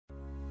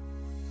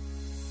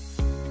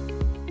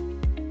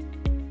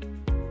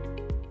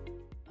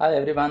Hi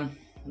everyone,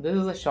 this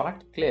is a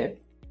short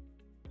clip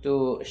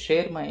to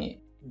share my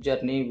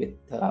journey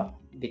with the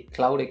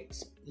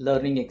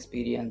learning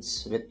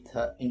experience with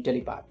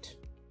Intellipaat.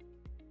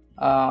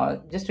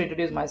 Just to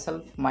introduce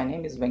myself, my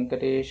name is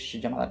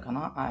Venkatesh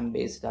Jamadarkhana. I am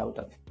based out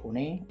of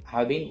Pune. I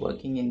have been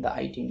working in the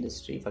IT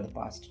industry for the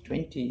past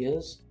 20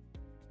 years.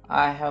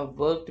 I have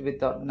worked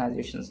with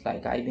organizations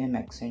like IBM,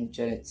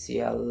 Accenture,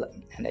 HCL,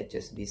 and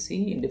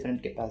HSBC in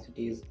different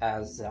capacities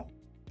as a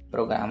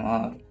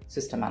programmer,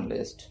 system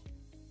analyst,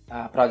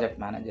 project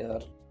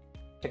manager,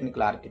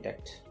 technical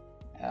architect,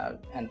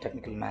 and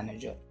technical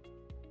manager.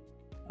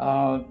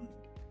 I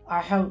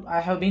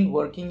have been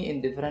working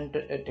in different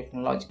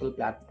technological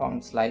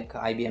platforms like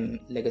IBM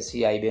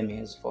Legacy, IBM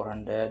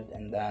AS400,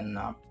 and then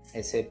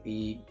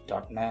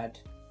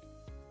SAP.NET.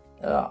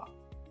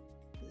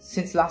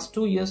 Since last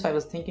 2 years, I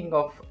was thinking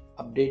of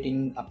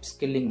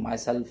upskilling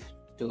myself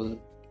to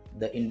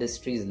the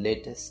industry's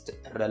latest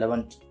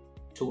relevant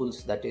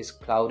tools, that is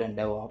cloud and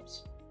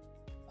DevOps.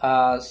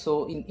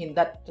 So in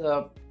that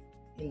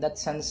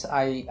sense,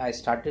 I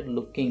started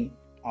looking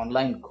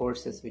online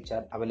courses which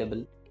are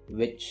available,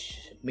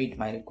 which meet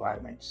my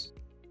requirements.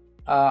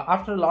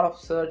 After a lot of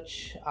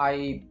search,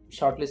 I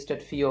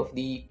shortlisted few of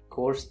the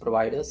course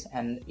providers,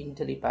 and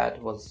Intellipaat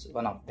was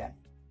one of them.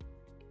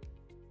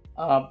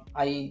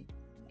 I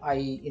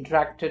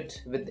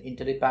interacted with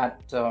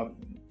Intellipaat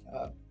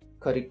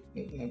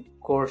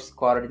course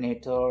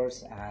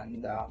coordinators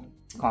and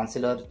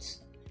counselors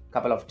a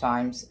couple of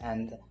times,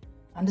 and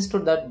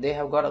understood that they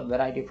have got a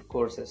variety of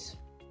courses,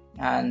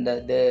 and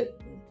they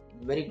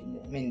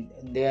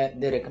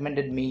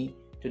recommended me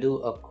to do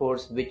a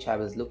course which I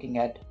was looking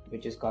at,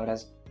 which is called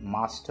as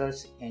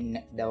Masters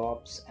in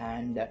DevOps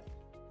and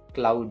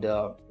Cloud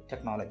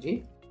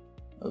Technology,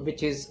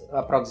 which is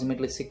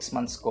approximately 6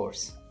 months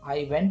course.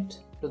 I went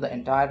to the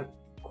entire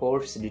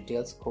course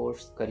details,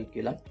 course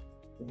curriculum,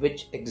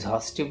 which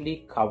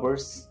exhaustively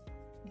covers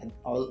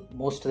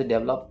most of the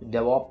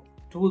DevOps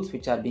tools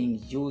which are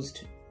being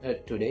used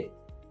today,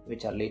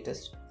 which are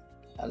latest,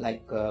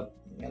 like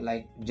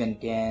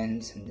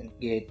Jenkins and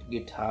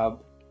GitHub,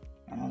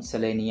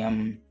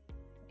 Selenium,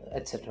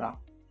 etc.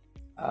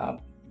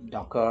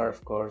 Docker,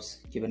 of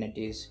course,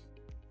 Kubernetes,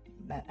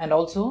 and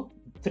also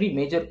 3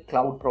 major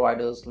cloud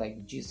providers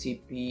like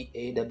GCP,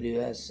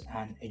 AWS,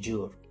 and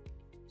Azure.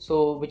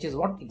 So, which is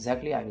what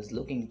exactly I was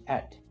looking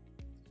at.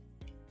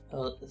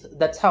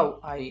 That's how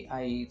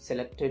I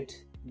selected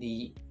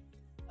the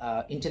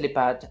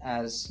Intellipaat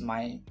as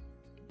my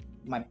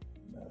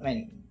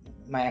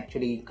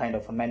actually kind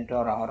of a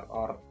mentor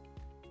or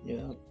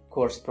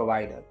course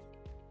provider.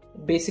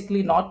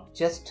 Basically, not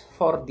just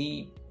for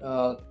the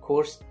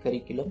course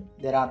curriculum,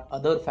 there are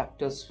other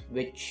factors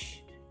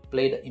which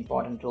played an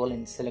important role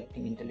in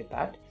selecting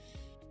Intellipaat.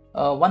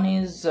 One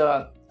is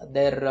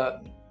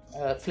their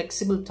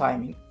flexible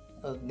timing.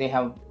 They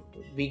have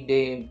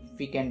weekday,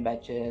 weekend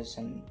batches,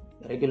 and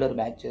regular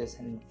batches,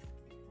 and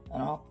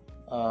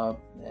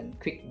and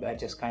quick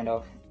batches kind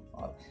of.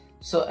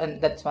 So, and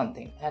that's one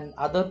thing. And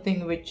other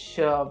thing which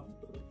was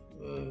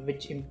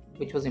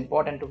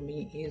important to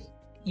me is,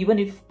 even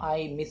if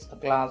I miss a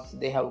class,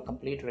 they have a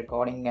complete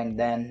recording, and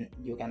then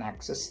you can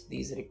access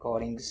these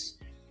recordings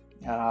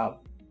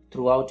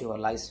throughout your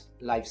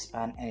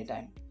lifespan.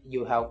 Anytime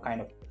you have kind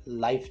of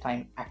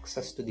lifetime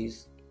access to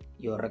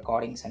your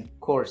recordings and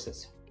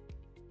courses.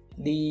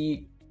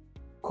 The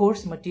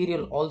course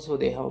material also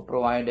they have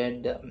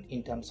provided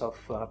in terms of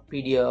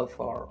PDF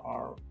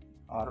or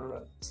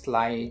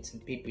slides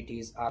and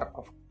PPTs are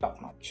of top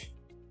notch.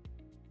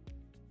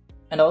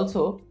 And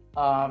also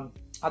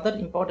other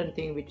important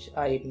thing which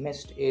I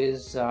missed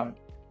is,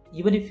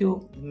 even if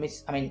you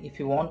if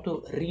you want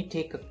to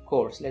retake a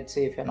course, let's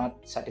say if you're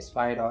not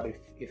satisfied, or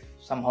if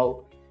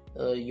somehow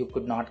you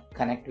could not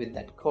connect with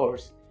that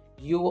course,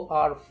 you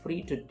are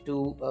free to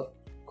do a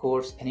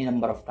course any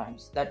number of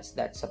times.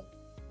 That's a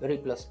very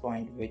plus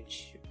point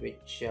which I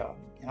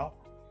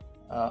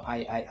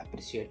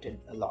appreciated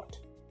a lot.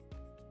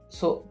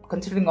 So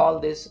considering all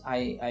this,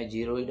 I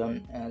zeroed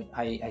on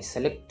I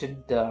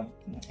selected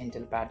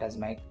Intellipaat as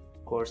my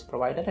course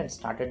provider and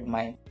started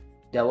my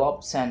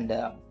DevOps and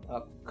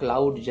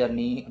cloud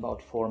journey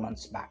about 4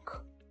 months back.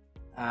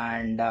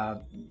 And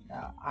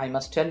I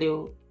must tell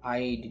you,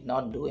 I did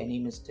not do any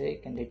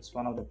mistake, and it's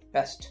one of the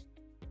best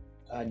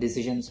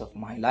decisions of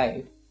my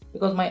life,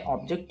 because my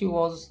objective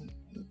was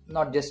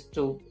not just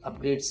to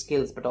upgrade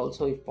skills, but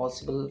also, if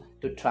possible,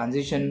 to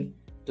transition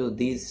to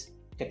this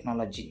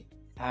technology.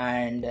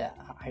 And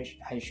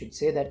I should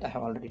say that I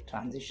have already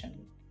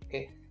transitioned.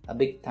 Okay, a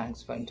big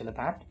thanks for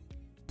Intellipaat.